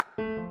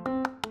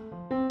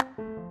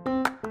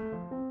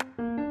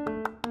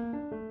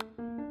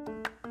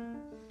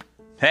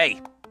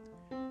Hey,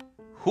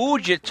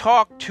 who'd you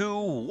talk to?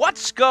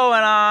 What's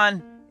going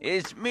on?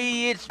 It's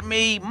me,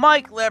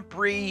 Mike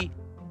Lepre,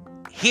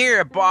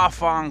 here at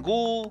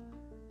Fongool.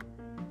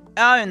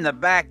 I'm the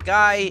back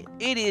guy.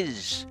 It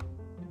is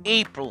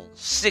April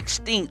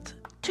 16th,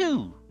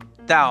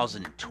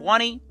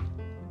 2020.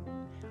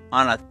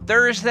 On a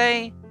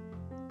Thursday,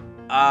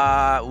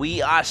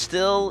 we are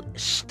still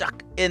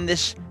stuck in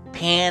this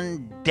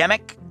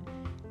pandemic.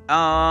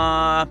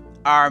 Our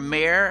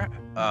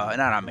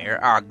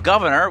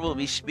governor will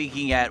be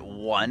speaking at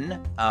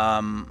 1.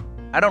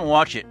 I don't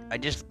watch it. I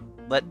just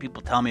let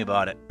people tell me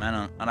about it.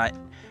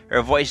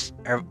 Her voice,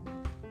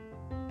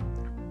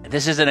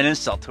 this isn't an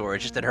insult to her.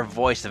 It's just that her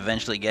voice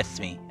eventually gets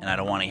to me, and I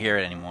don't want to hear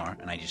it anymore,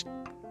 and I just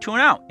tune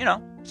out.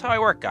 That's how I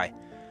work, guy.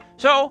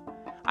 So,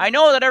 I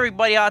know that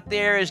everybody out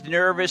there is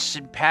nervous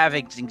and have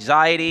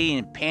anxiety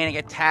and panic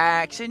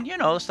attacks and,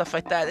 stuff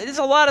like that. There's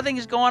a lot of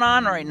things going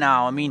on right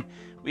now. I mean,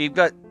 we've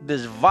got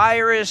this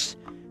virus,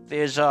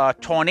 there's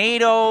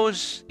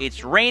tornadoes,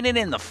 it's raining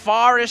in the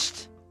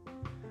forest.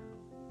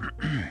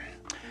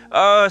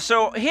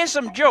 So here's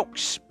some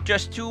jokes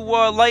just to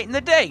lighten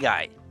the day,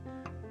 guy.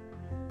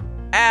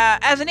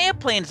 As an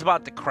airplane is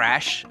about to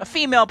crash, a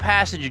female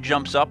passenger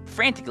jumps up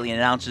frantically and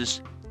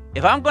announces,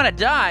 "If I'm going to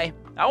die,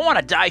 I want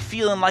to die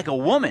feeling like a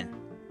woman."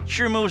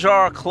 She removes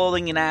all her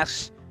clothing and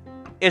asks,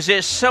 "Is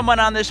there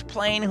someone on this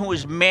plane who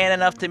is man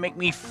enough to make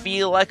me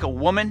feel like a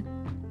woman?"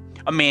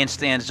 A man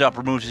stands up,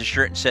 removes his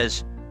shirt, and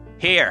says,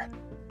 "Here,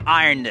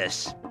 iron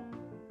this."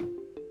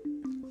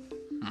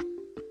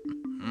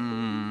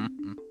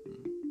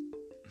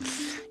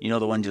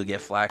 The ones you'll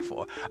get flack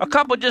for. A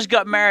couple just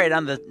got married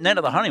on the night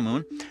of the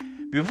honeymoon.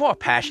 Before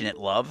passionate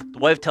love, the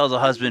wife tells the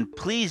husband,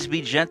 "Please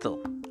be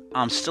gentle.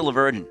 I'm still a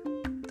virgin."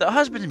 The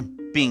husband,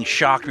 being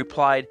shocked,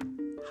 replied,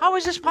 "How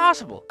is this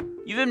possible?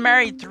 You've been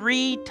married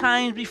 3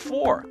 times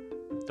before."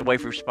 The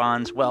wife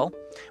responds, "Well,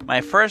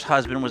 my first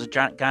husband was a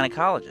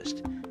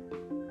gynecologist,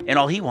 and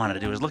all he wanted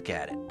to do was look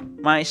at it.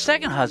 My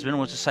second husband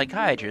was a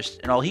psychiatrist,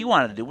 and all he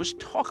wanted to do was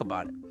talk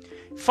about it.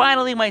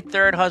 Finally, my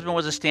third husband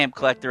was a stamp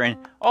collector, and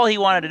all he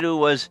wanted to do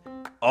was,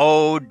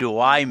 oh, do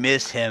I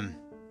miss him."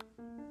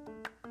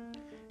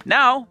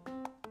 Now,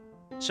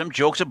 some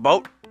jokes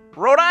about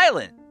Rhode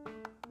Island.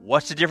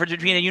 What's the difference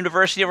between a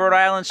University of Rhode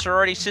Island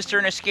sorority sister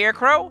and a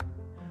scarecrow?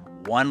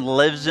 One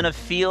lives in a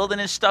field and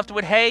is stuffed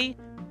with hay.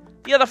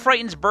 The other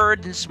frightens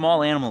birds and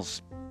small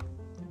animals.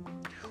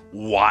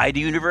 Why do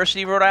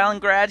University of Rhode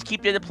Island grads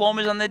keep their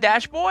diplomas on their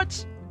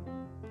dashboards?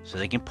 So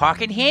they can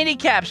park in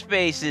handicap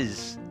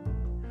spaces.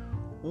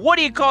 What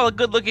do you call a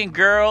good-looking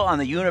girl on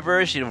the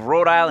University of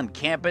Rhode Island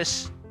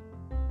campus?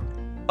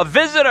 A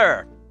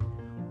visitor.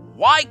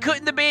 Why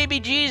couldn't the baby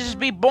Jesus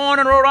be born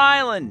in Rhode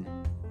Island?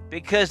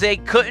 Because they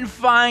couldn't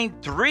find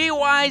 3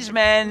 wise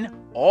men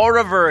or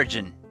a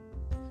virgin.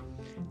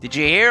 Did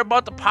you hear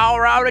about the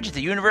power outage at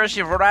the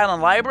University of Rhode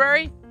Island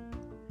Library?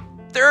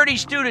 30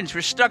 students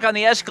were stuck on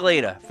the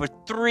escalator for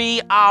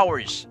 3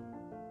 hours.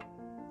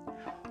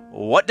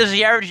 What does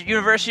the average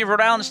University of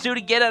Rhode Island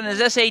student get on his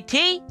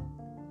SAT?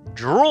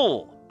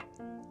 Drool.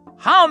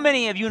 How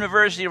many of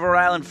University of Rhode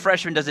Island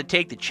freshmen does it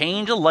take to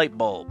change a light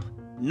bulb?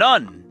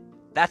 None.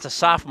 That's a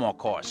sophomore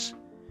course.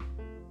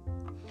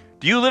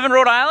 Do you live in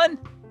Rhode Island?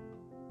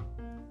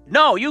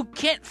 No, you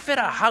can't fit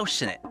a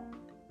house in it.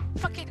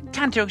 Fucking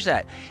kind of joke is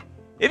that?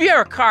 If you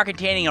have a car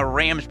containing a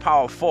Rams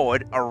power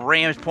forward, a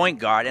Rams point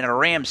guard, and a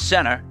Rams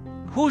center,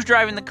 who's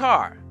driving the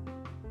car?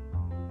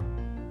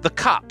 The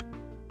cop.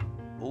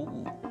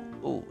 Ooh,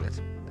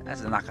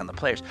 that's a knock on the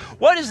players.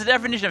 What is the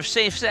definition of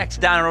safe sex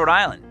down in Rhode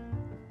Island?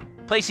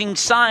 Placing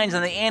signs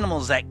on the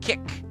animals that kick.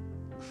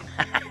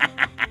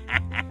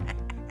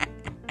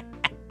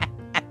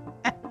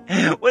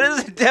 What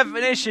is the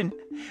definition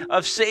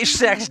of safe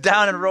sex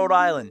down in Rhode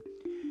Island?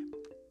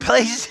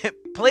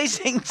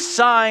 Placing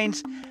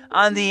signs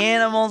on the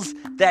animals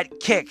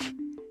that kick.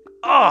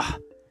 Oh,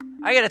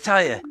 I gotta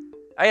tell you,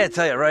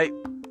 right?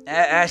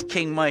 Ask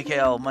King Mike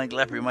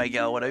Lepre, Mike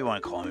L, whatever you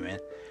want to call me, man.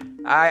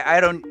 I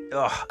don't.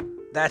 Oh,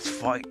 that's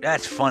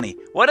funny.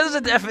 What is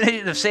the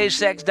definition of safe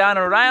sex down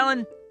in Rhode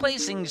Island?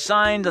 Placing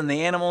signs on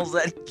the animals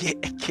that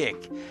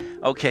kick.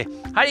 Okay,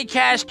 how do you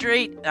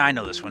castrate? I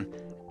know this one.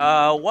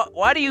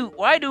 Why do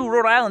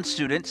Rhode Island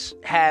students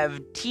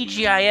have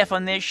TGIF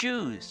on their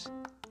shoes?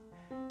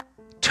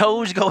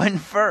 Toes go in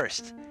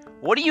first.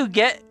 What do you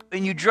get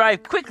when you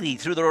drive quickly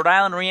through the Rhode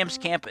Island Rams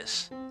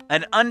campus?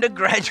 An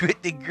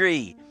undergraduate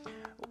degree.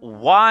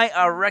 Why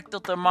are rectal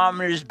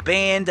thermometers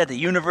banned at the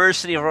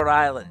University of Rhode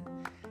Island?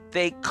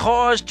 They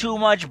cause too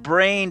much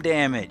brain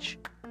damage.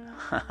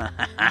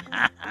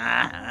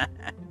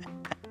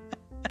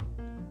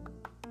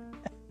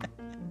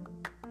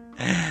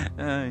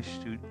 Oh,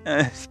 shoot.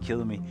 It's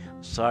killing me.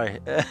 Sorry.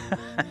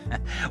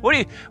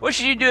 What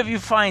should you do if you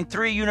find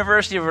 3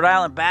 University of Rhode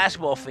Island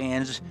basketball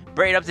fans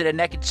buried up to their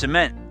neck in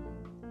cement?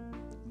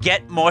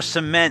 Get more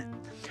cement.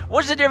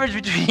 What's the difference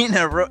between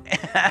a Rhode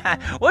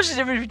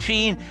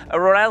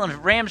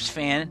Island Rams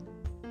fan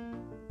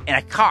and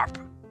a carp?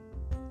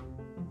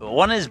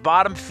 One is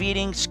bottom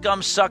feeding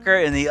scum sucker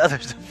and the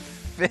other's a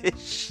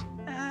fish.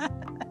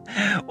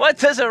 What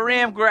does a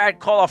Ram grad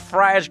call a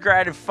Friars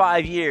grad in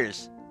 5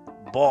 years?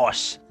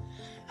 Boss.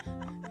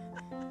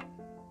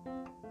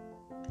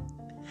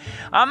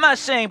 I'm not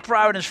saying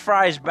Providence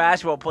Friars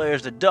basketball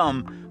players are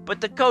dumb, but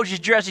the coach is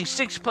dressing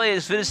 6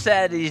 players for this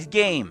Saturday's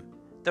game.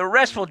 The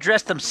rest will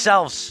dress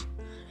themselves.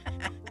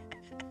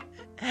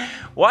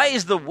 Why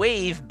is the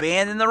Wave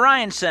banned in the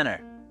Ryan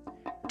Center?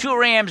 2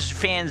 Rams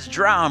fans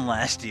drowned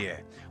last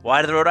year.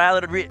 Why did the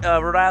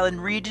Rhode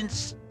Island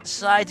Regents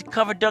decide to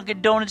cover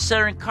Dunkin' Donuts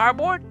Center in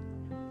cardboard?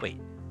 Wait.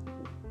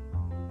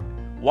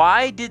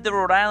 Why did the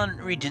Rhode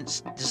Island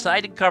Regents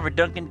decide to cover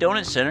Dunkin'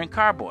 Donuts Center in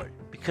cardboard?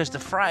 Because the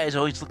Friars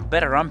always look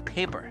better on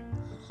paper.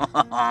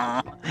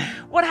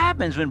 What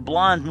happens when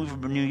blondes move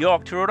from New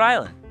York to Rhode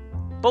Island?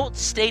 Both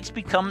states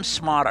become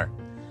smarter.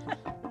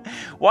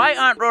 Why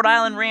aren't Rhode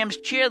Island Rams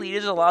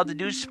cheerleaders allowed to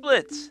do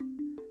splits?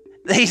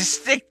 They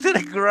stick to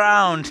the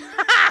ground.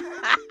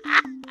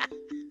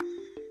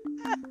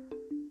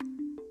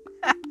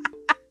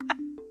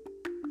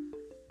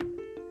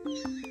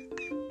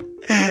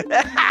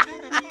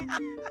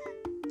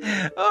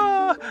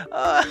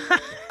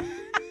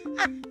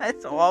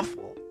 That's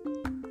awful.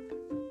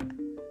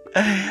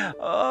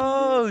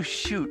 Oh,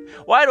 shoot.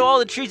 Why do all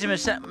the trees in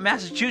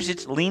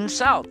Massachusetts lean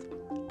south?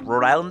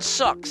 Rhode Island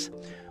sucks.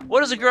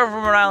 What does a girl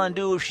from Rhode Island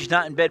do if she's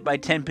not in bed by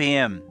 10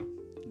 p.m.?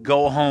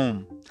 Go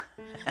home.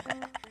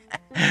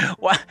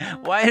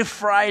 Why do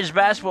Friars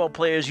basketball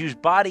players use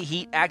body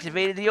heat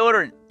activated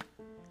deodorant?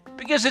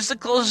 Because it's the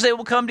closest they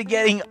will come to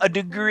getting a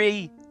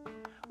degree.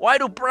 Why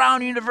do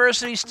Brown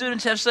University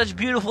students have such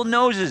beautiful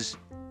noses?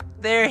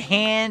 They're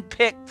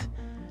hand-picked.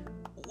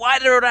 Why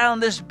did Rhode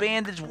Island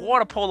disband its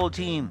water polo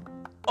team?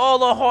 All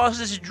the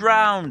horses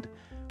drowned.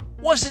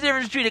 What's the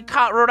difference between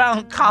a Rhode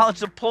Island college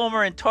diploma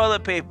and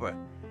toilet paper?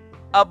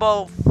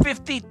 About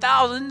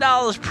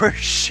 $50,000 per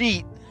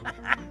sheet.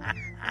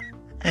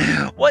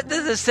 What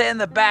does it say in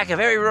the back of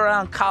every Rhode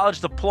Island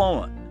college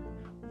diploma?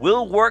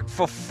 Will work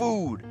for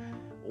food.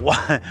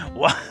 Why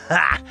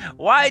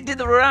did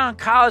the Rhode Island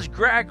college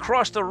grad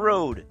cross the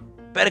road?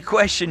 Better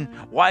question,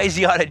 why is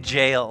he out of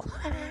jail?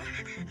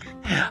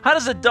 How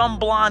does a dumb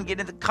blonde get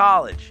into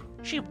college?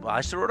 She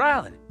applies to Rhode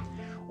Island.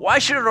 Why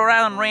should the Rhode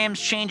Island Rams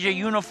change their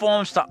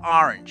uniforms to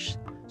orange?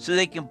 So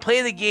they can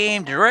play the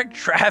game, direct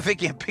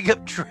traffic, and pick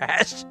up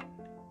trash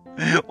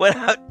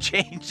without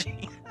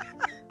changing.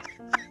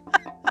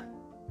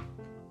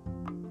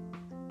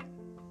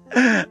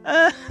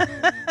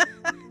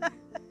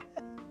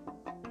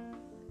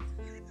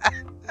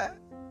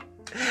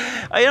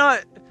 You know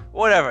what?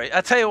 Whatever.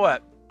 I'll tell you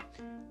what.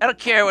 I don't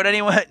care what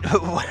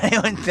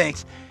anyone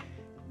thinks.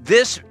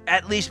 This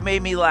at least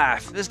made me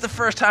laugh. This is the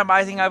first time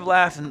I think I've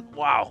laughed in,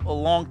 wow, a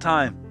long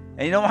time.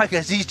 And you know why?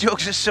 Because these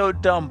jokes are so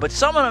dumb, but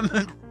some of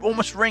them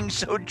almost ring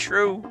so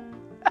true.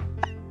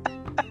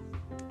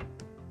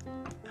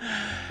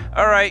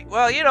 All right.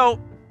 Well, you know,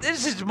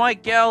 this is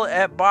Michael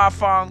at Bar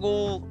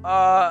Fongool.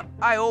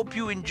 I hope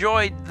you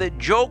enjoyed the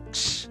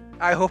jokes.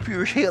 I hope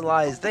you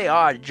realize they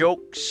are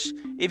jokes.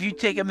 If you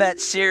take them that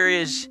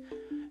serious,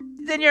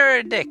 then you're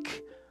a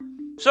dick.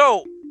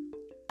 So,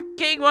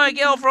 King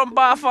Michael from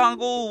Bar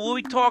Fongool. We'll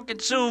be talking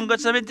soon.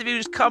 Got some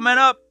interviews coming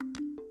up.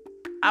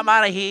 I'm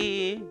out of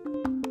here.